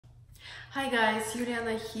Hi guys,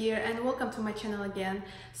 Yuliana here and welcome to my channel again.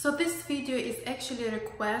 So this video is actually a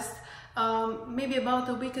request. Maybe about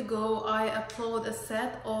a week ago I uploaded a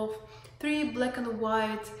set of 3 black and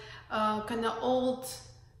white kind of old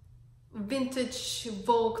vintage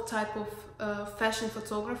Vogue type of fashion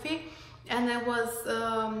photography, and I was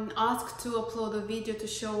asked to upload a video to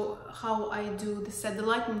show how I do the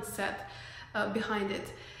lighting set behind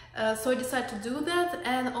it. So I decided to do that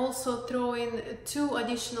and also throw in 2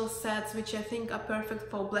 additional sets which I think are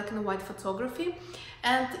perfect for black and white photography.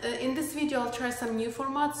 And in this video I'll try some new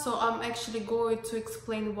formats, so I'm actually going to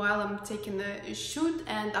explain while I'm taking a shoot,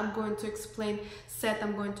 and I'm going to explain set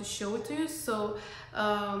I'm going to show it to you. So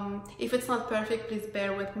if it's not perfect, please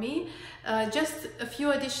bear with me. Just a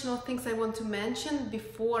few additional things I want to mention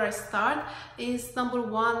before I start is, number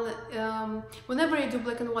one, whenever I do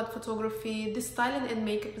black and white photography, the styling and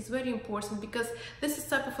makeup is very important, because this is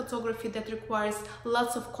type of photography that requires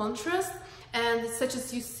lots of contrast, and such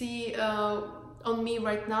as you see on me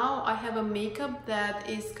right now, I have a makeup that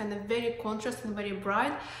is kind of very contrast and very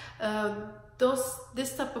bright.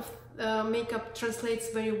 This type of makeup translates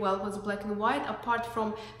very well with black and white, apart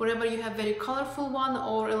from wherever you have very colorful one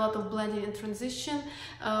or a lot of blending and transition.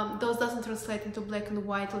 Those doesn't translate into black and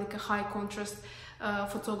white, like a high contrast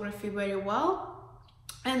photography, very well.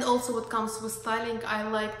 And also what comes with styling, I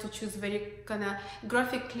like to choose very kind of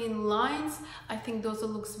graphic clean lines. I think those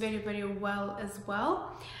looks very well as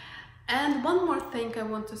well. And one more thing I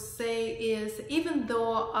want to say is, even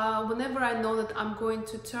though whenever I know that I'm going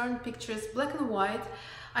to turn pictures black and white,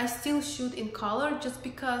 I still shoot in color, just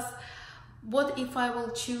because what if I will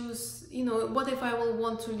choose, what if I will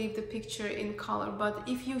want to leave the picture in color? But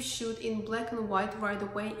if you shoot in black and white right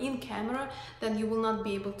away in camera, then you will not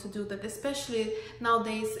be able to do that. Especially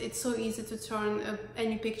nowadays, it's so easy to turn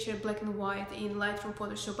any picture black and white in Lightroom,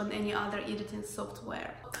 Photoshop and any other editing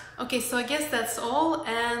software. Okay, so I guess that's all,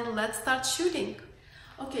 and let's start shooting.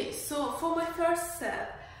 Okay, so for my first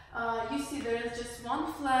set, you see there is just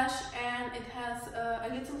one flash and it has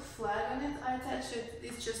a little flag on it. I attached it.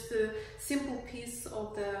 It's just a simple piece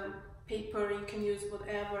of the paper, you can use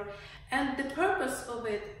whatever. And the purpose of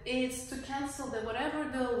it is to cancel whatever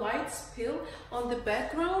the light spill on the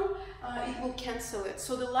background, it will cancel it.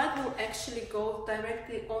 So the light will actually go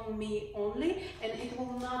directly on me only, and it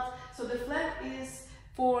will not, so the flag is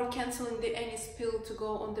for canceling any spill to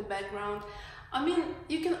go on the background. I mean,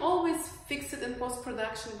 you can always fix it in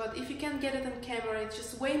post-production, but if you can get it on camera, it's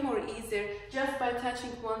just way more easier. Just by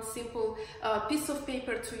attaching one simple piece of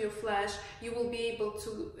paper to your flash, you will be able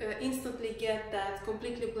to instantly get that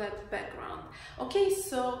completely black background. Okay,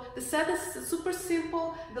 so the set is super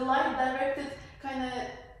simple. The light directed kind of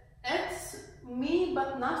at me,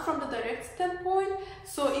 but not from the direct standpoint.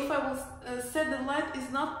 So if I will set the light is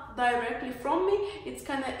not directly from me, it's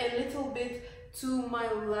kind of a little bit to my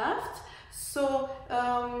left. So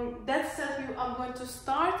that's the view I'm going to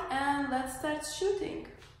start, and let's start shooting.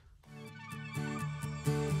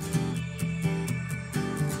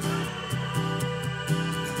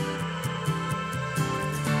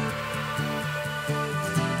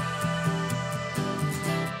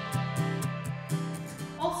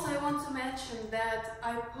 Also, I want to mention that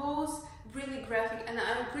I pose really graphic, and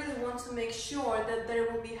I really want to make sure that there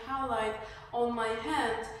will be highlight on my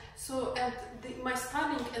hand. So, and my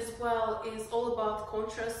styling as well is all about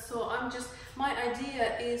contrast. So my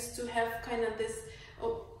idea is to have kind of this,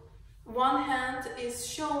 one hand is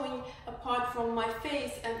showing apart from my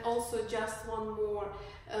face, and also just one more,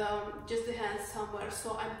 just the hand somewhere.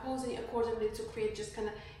 So I'm posing accordingly to create just kind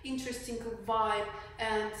of interesting vibe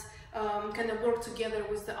and kind of work together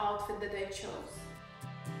with the outfit that I chose.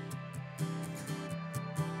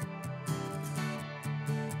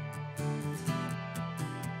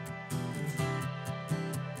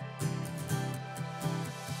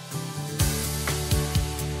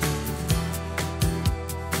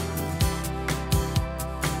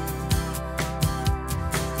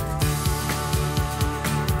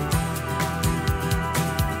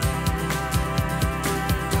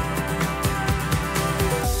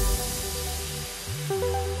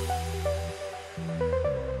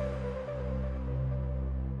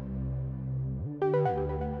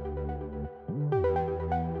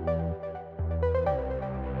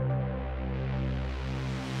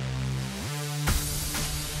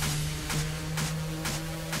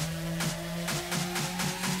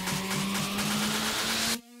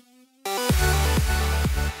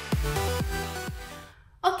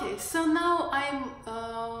 So now I'm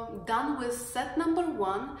done with set number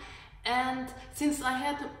 1, and since I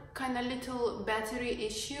had kind of little battery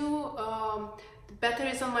issue, the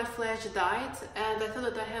batteries on my flash died, and I thought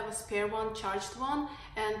that I have a spare one, charged one,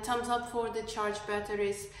 And thumbs up for the charge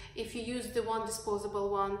batteries. If you use the one disposable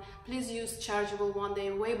one, please use chargeable one.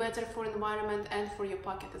 They're way better for environment and for your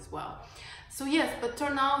pocket as well. So yes, but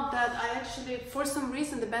turned out that I actually, for some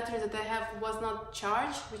reason, the battery that I have was not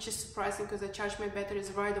charged, which is surprising because I charge my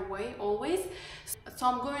batteries right away, always. So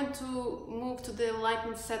I'm going to move to the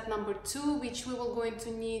lightning set number 2, which we will going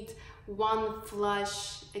to need one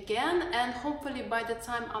flash again, and hopefully by the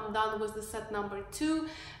time I'm done with the set number 2,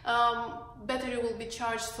 battery will be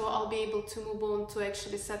charged, so I'll be able to move on to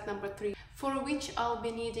actually set number 3, for which I'll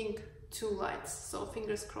be needing 2 lights. So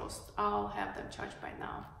fingers crossed I'll have them charged by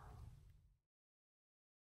now.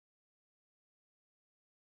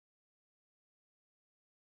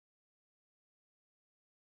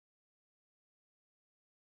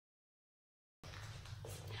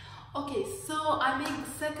 Okay, so I make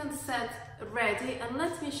the second set ready, and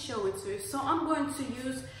let me show it to you. So I'm going to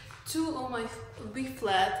use 2 of my V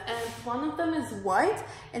flat, and one of them is white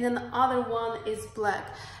and then the other one is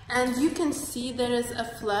black. And you can see there is a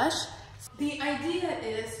flash. The idea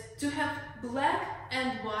is to have black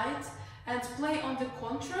and white and play on the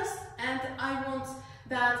contrast, and I want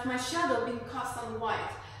that my shadow being cast on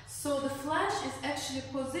white. So the flash is actually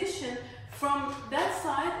positioned from that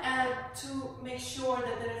side and to make sure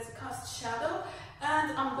that there is a cast shadow,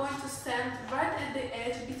 and I'm going to stand right at the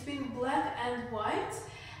edge between black and white,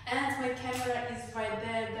 and my camera is right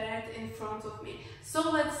there, direct in front of me. So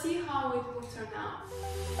let's see how it will turn out.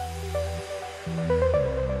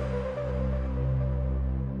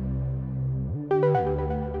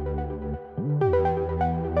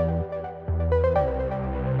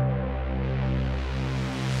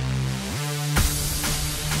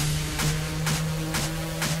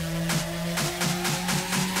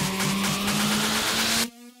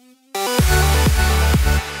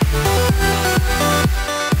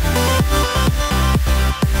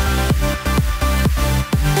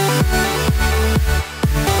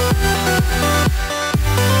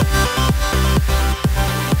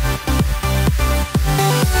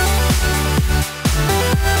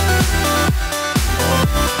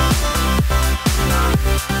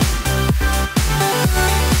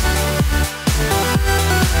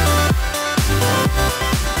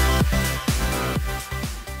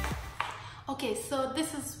 Okay, so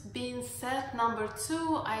this has been set number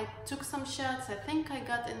 2. I took some shots. I think I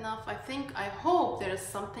got enough. I hope there is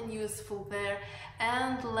something useful there.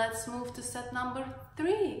 And let's move to set number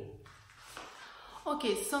 3.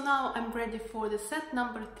 Okay, so now I'm ready for the set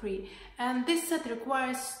number 3. And this set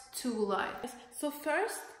requires 2 lights. So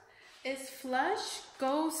first is flash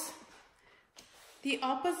goes the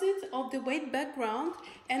opposite of the white background,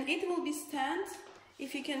 and it will be stand,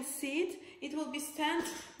 if you can see it will be stand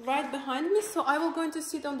right behind me. So I will going to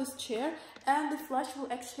sit on this chair, and the flash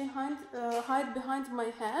will actually hide behind my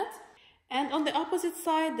head. And on the opposite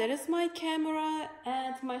side there is my camera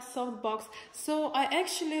and my softbox. So I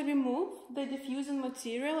actually removed the diffusing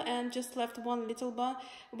material and just left one little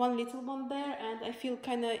one there, and I feel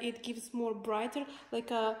it gives more brighter, like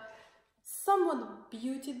a somewhat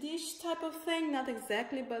beauty dish type of thing, not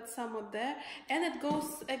exactly, but somewhat there, and it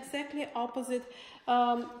goes exactly opposite.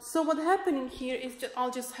 So what happening here is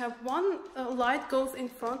I'll just have one light goes in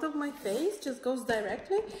front of my face, just goes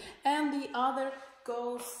directly, and the other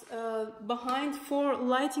goes behind for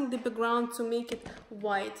lighting the background to make it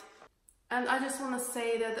white. And I just want to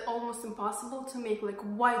say that almost impossible to make like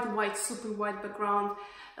white, super white background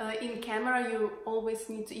in camera. You always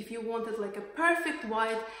need to, if you want it like a perfect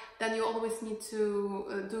white, then you always need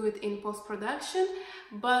to do it in post-production.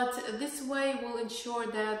 But this way will ensure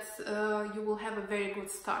that you will have a very good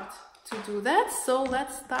start to do that. So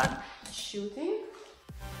let's start shooting.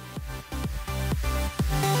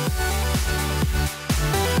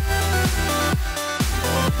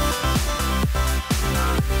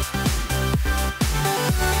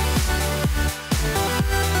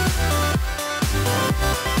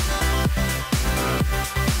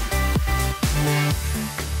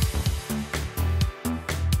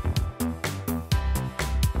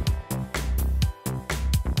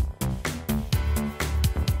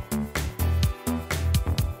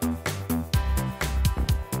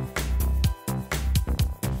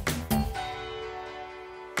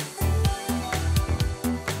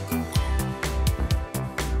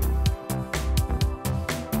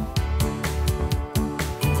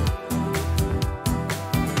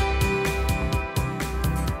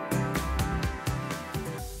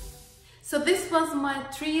 So this was my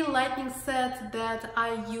 3 lighting set that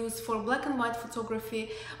I use for black and white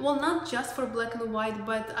photography. Well, not just for black and white,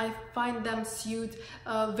 but I find them suit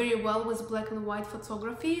very well with black and white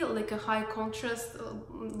photography, like a high contrast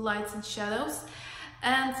lights and shadows.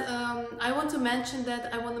 And I want to mention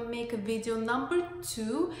that I want to make a video number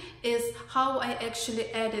 2 is how I actually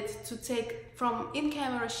edit to take from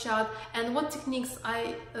in-camera shot and what techniques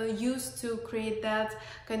I use to create that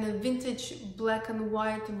kind of vintage black and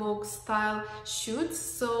white Vogue style shoots.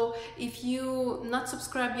 So if you not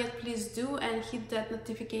subscribed yet, please do and hit that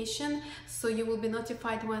notification so you will be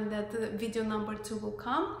notified when that video number 2 will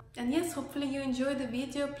come. And yes, hopefully you enjoyed the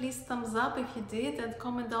video. Please thumbs up if you did and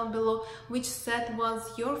comment down below which set was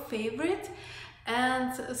your favorite,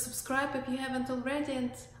 and subscribe if you haven't already,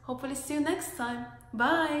 and hopefully see you next time.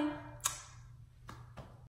 Bye!